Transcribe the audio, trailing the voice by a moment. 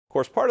Of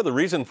course, part of the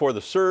reason for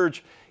the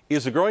surge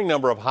is the growing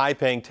number of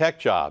high-paying tech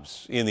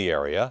jobs in the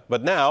area.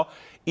 But now,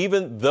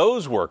 even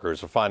those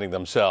workers are finding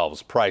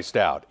themselves priced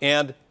out,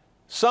 and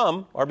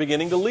some are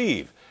beginning to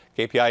leave.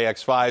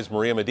 KPIX5's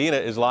Maria Medina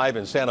is live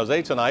in San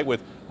Jose tonight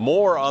with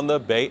more on the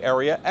Bay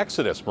Area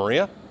exodus.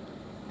 Maria?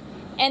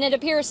 And it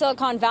appears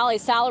Silicon Valley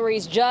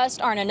salaries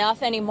just aren't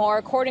enough anymore.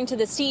 According to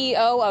the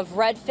CEO of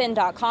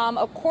Redfin.com,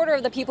 a quarter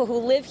of the people who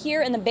live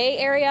here in the Bay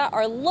Area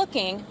are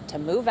looking to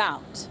move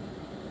out.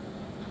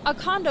 A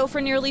condo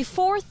for nearly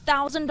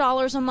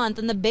 $4,000 a month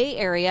in the Bay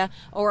Area,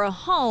 or a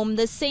home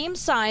the same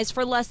size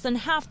for less than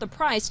half the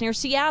price near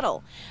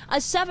Seattle. A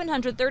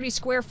 730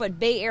 square foot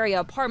Bay Area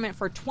apartment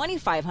for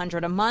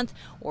 $2,500 a month,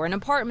 or an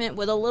apartment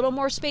with a little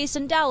more space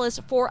in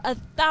Dallas for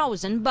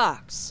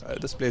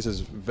 $1,000. This place is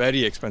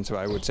very expensive,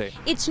 I would say.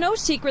 It's no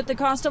secret the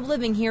cost of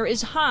living here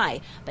is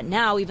high, but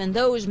now even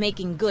those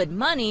making good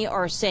money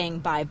are saying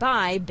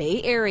bye-bye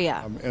Bay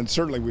Area. And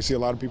certainly we see a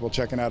lot of people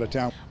checking out of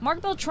town.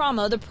 Mark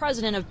Beltramo, the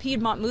president of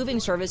Piedmont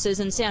Moving Services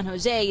in San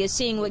Jose, is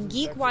seeing what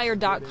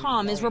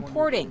GeekWire.com is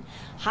reporting.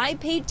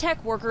 High-paid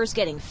tech workers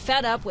getting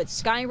fed up with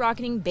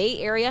skyrocketing Bay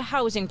Area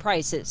housing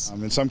prices.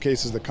 In some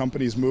cases, the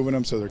company's moving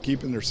them, so they're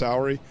keeping their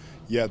salary,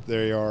 yet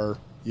they are,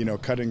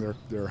 cutting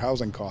their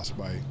housing costs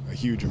by a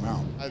huge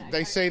amount.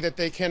 They say that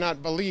they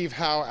cannot believe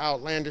how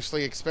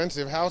outlandishly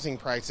expensive housing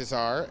prices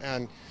are,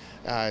 and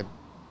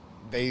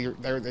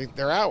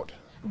they're out.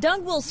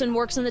 Doug Wilson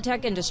works in the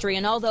tech industry,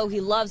 and although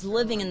he loves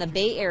living in the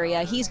Bay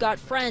Area, he's got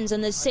friends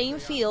in the same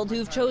field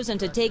who've chosen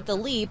to take the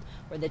leap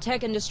where the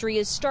tech industry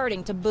is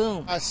starting to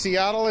boom.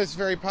 Seattle is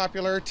very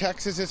popular.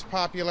 Texas is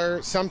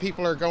popular. Some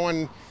people are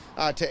going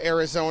to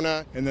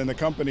Arizona. And then the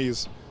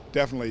company's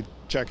definitely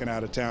checking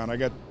out of town. I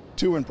got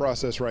 2 in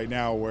process right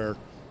now where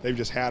they've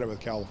just had it with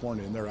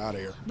California and they're out of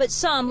here. But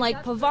some,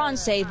 like Pavan,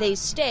 say they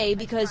stay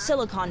because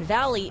Silicon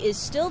Valley is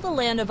still the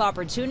land of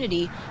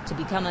opportunity to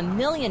become a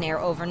millionaire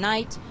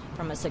overnight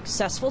from a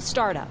successful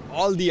startup.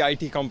 All the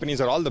IT companies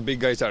or all the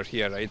big guys are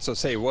here, right? So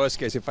say worst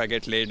case, if I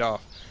get laid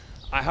off,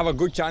 I have a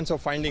good chance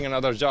of finding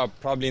another job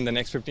probably in the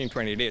next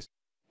 15-20 days.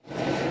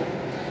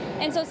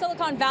 And so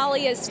Silicon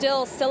Valley is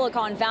still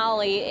Silicon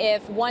Valley.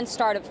 If one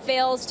startup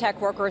fails,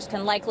 tech workers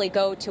can likely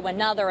go to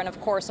another. And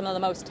of course, some of the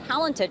most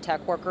talented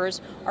tech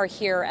workers are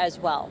here as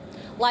well.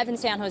 Live in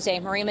San Jose,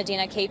 Maria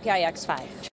Medina, KPIX 5.